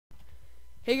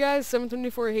Hey guys,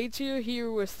 724 hates you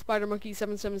here with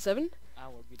SpiderMonkey7777,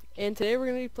 and today we're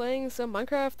gonna be playing some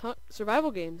Minecraft survival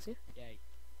games. Yeah.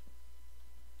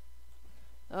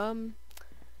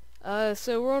 Yay.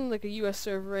 So we're on like a US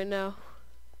server right now.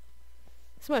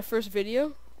 This is my first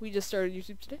video. We just started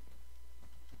YouTube today.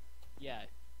 Yeah.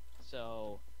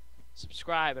 So,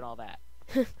 subscribe and all that.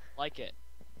 Like it,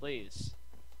 please.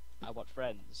 I want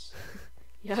friends.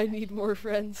 Yeah, I need more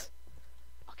friends.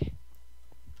 Okay.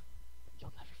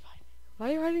 You'll never find me. Why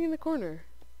are you hiding in the corner?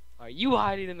 Are you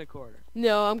hiding in the corner?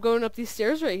 No, I'm going up these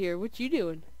stairs right here. What you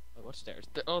doing? Wait, what stairs?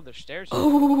 There's stairs here.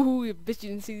 Oh, you bitch! You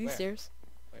didn't see these Where? stairs.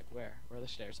 Wait, where? Where are the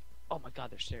stairs? Oh my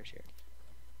god, there's stairs here.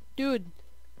 Dude,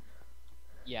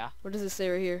 Yeah. what does it say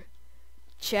right here?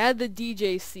 Chad the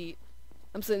DJ seat.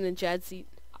 I'm sitting in Chad's seat.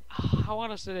 I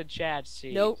want to sit in Chad's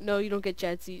seat. Nope, no, you don't get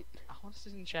Chad's seat. I want to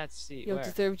sit in Chad's seat. You don't Where?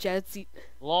 deserve Chad's seat.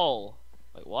 Lol.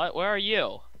 Wait, what? Where are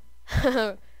you?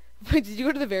 Wait, did you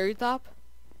go to the very top?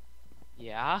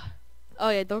 Yeah? Oh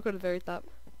yeah, don't go to the very top.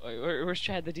 Wait, where's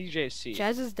Chad the DJ's seat?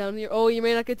 Chad's is down here. Oh, you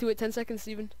may not get to it. 10 seconds,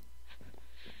 Steven.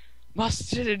 Must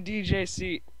sit in DJ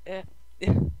seat.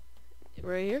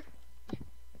 Right here.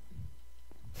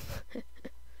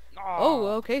 Oh,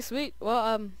 okay, sweet.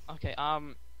 Well, okay,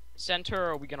 center or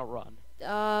are we gonna run?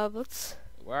 let's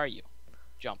Where are you?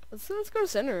 Jump. go to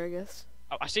center, I guess.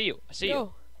 Oh, I see you. I see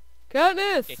you.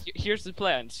 Katniss! Okay, here's the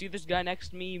plan. See this guy next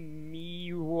to me?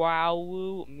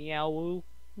 Meow. Meow.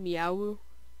 Meow.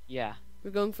 Yeah.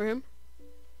 We're going for him?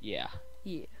 Yeah.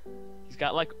 Yeah. He's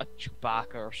got like a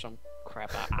Chewbacca or some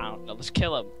crap. I don't know. Let's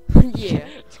kill him. Yeah.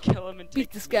 Let's kill him and Beat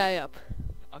take this him. guy up.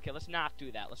 Okay, let's not do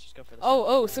that. Let's just go for this.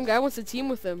 Oh, some guy wants to team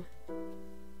with him.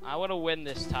 I want to win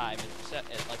this time.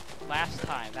 Like last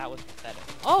time, that was pathetic.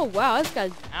 Oh, wow, this guy.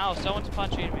 Ow, someone's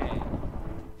punching me.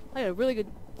 I got a really good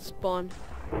spawn.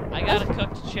 I got a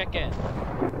cooked chicken.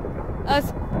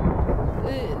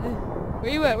 Where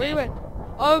you at? Where you at?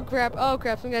 Oh, crap. Oh,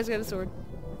 crap. Some guy's got a sword.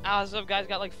 Ow, some guy's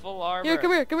got like full armor. Here,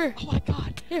 come here. Come here. Oh my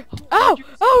god. Here. Oh,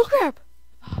 Oh, crap.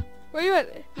 Where you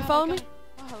at? You follow me?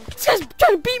 Wow. This guy's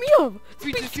trying to beat me up.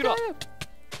 Beat this guy dude up.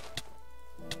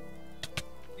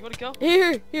 You wanna go?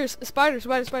 Here, spider.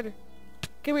 Come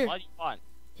here. What do you want?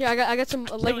 Here, I got some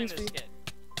I'm leggings for killing you.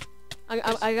 this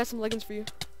kid. I got some leggings for you.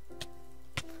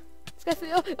 This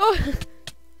guy, oh,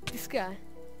 this guy.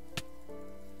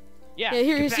 Yeah. Yeah,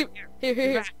 here, get here, back here,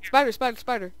 Get back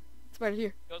Spider,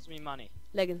 here. Owes me money.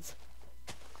 Leggings.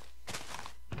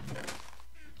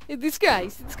 Hey, this guy, you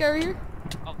see this guy right here?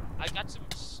 Oh, I got some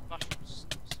mushrooms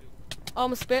soup. Oh,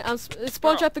 I'm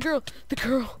spawn trap the girl. The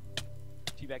girl.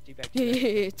 Teabag.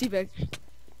 Yeah, teabag.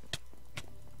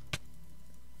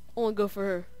 I wanna go for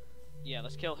her. Yeah,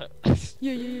 let's kill her.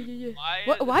 Yeah.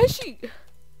 Why? Why is she?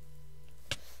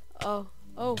 Oh.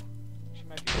 She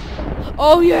might be.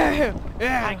 Oh yeah.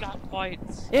 I got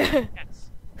points. Yeah. Yes.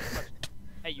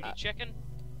 Hey, you need chicken?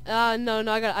 No,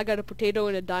 I got a potato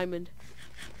and a diamond.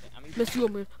 Okay, I'm Let's do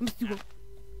it, man. Let's do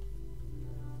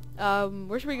it.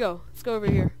 Where should we go? Let's go over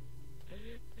here.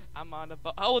 I'm on a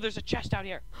boat. Oh, there's a chest out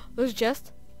here. There's a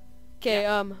chest. Okay.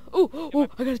 Yeah. Oh,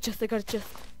 I got a chest. Wait, how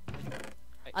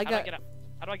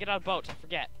do I get out of boat? I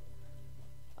forget.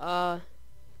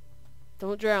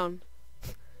 Don't drown.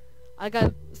 I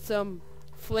got some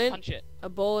flint, Punch it. a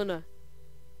bowl, and a I'm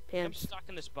pants. stuck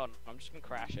in this boat. I'm just gonna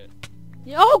crash it.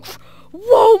 Yeah, oh,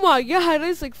 whoa, my God! I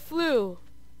just like flew.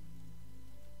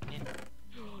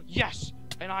 Yes,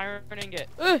 an iron ingot.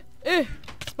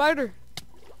 Spider.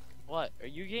 What? Are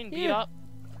you getting beat Yeah. up?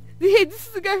 Hey, this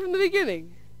is the guy from the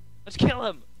beginning. Let's kill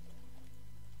him.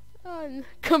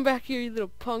 Come back here, you little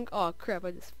punk. Oh crap!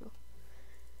 I just fell.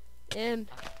 And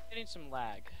I'm getting some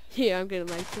lag. yeah, I'm getting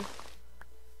lag too.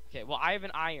 Okay, well I have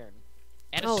an iron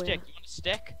and a Oh, stick. yeah. You want a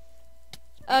stick?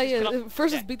 Oh Just yeah. cut off-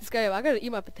 First, let's okay. beat this guy up. I gotta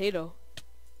eat my potato.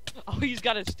 Oh, he's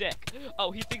got a stick.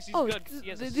 Oh, he thinks he's good 'cause he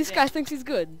has a this stick. guy thinks he's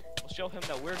good. We'll show him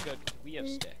that we're good 'cause we have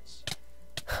sticks.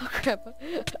 Oh crap!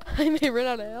 I may run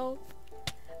out of health.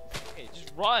 Okay,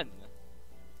 just run.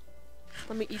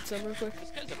 Let me eat some real quick.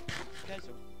 This guy's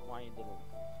a whiny little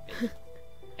bitch.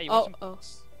 Hey, you want some? Oh.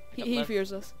 I He got leather.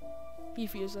 fears us. He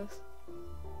fears us.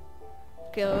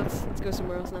 Okay, let's go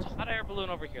somewhere else now. So hot air balloon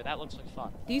over here. That looks like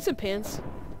fun. Do you need some pants?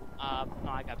 No,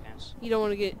 I got pants. You don't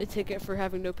want to get a ticket for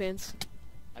having no pants.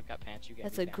 I've got pants. You get.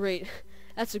 That's me a pants. great.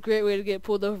 That's a great way to get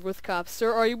pulled over with cops.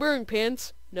 Sir, are you wearing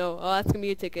pants? No. Oh, that's gonna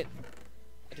be a ticket.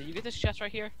 Did you get this chest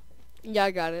right here? Yeah,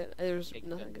 I got it. There's Okay,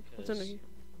 nothing good, good. What's under because- here?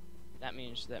 That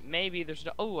means that maybe there's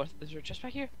no. Oh, is there a chest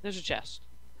back here? There's a chest.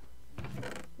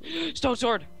 Stone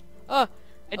sword. Oh,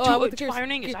 And Oh, I two, want the two curse.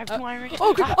 iron ingots. I have two iron ingots.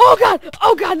 Oh god! Oh god!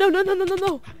 Oh god! No! No! No! No! No!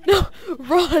 No! No!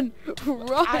 Run!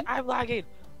 Run! I'm lagging.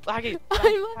 Laggy.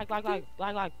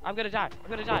 Lag. I'm gonna die.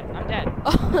 I'm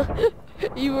dead.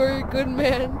 You were a good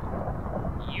man.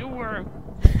 You were.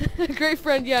 Great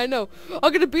friend, yeah, I know.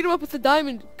 I'm gonna beat him up with a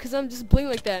diamond, cause I'm just bling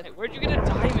like that. Hey, where'd you get a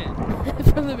diamond?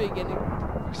 From the beginning.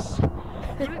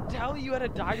 I didn't tell you had a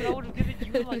diamond. I would have given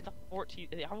you like the 14.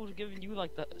 I would have given you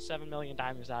like the 7 million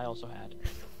diamonds that I also had.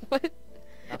 What?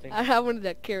 Nothing. I wanted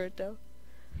that carrot though.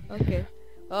 Okay.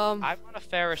 I'm on a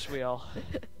Ferris wheel.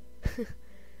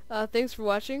 Thanks for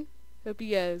watching. Hope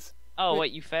you guys. Oh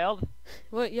wait, you failed?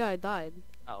 What? Yeah, I died.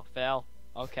 Oh, fail.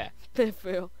 Okay.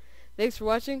 Fail. Thanks for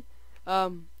watching.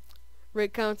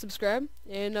 Rate, comment, subscribe,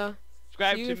 and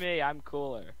Subscribe to me. I'm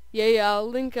cooler. Yeah. I'll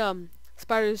link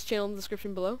Spider's channel in the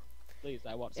description below. Please,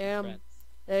 I want some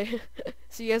friends.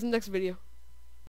 See you guys in the next video.